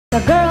The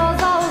girls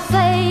all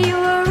say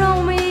you're a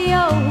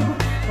Romeo.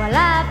 Well,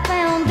 I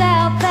found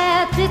out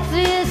that this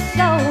is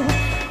so.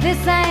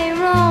 This ain't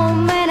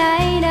Rome, and I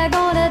ain't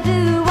gonna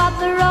do what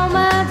the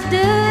Romans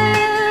do.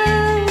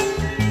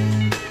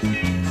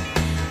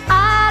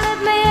 I'll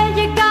admit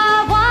you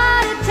got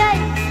what it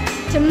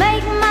takes to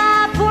make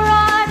my poor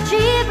heart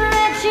shiver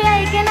and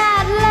shake, and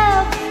I'd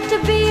love to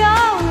be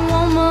your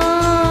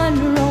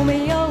woman,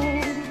 Romeo.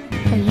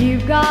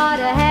 You've got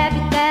a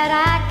habit that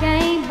I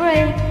can't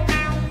break,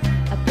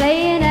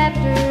 playing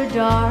after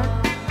dark.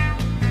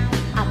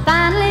 I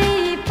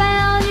finally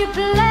found your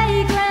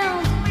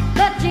playground,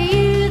 but you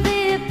use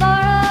it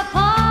for a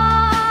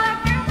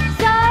park.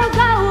 So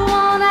go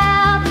on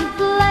out and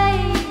play,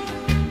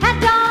 and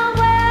don't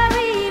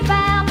worry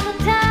about the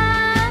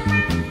time,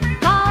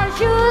 'cause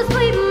your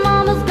sweet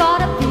mama's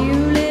got a few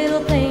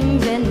little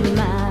things in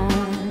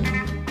mind.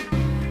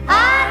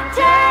 I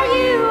tell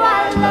you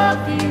I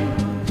love you,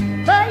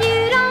 but you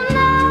don't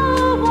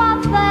know what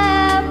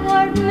that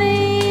word means.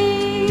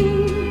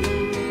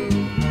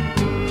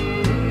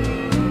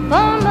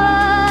 For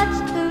much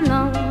too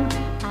long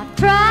I've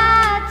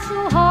tried so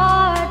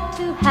hard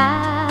to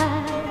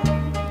hide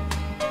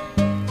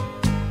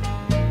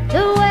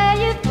the way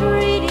you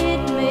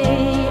treated me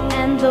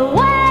and the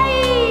way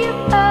you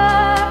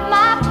hurt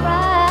my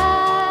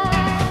pride.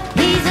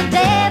 He's a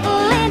devil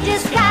in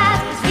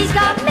disguise, he's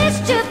got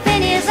mischief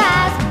in his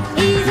eyes,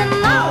 he's an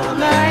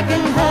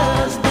all-American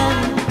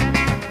husband.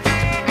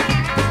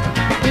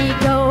 He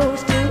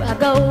goes to a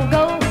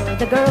go-go where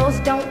the girls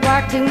don't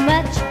work too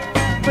much,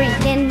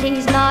 pretend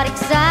he's not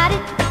excited,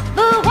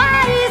 but why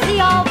is he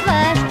all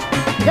flushed?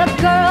 The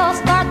girls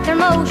start their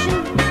motion,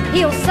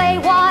 he'll say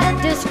what a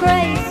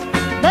disgrace,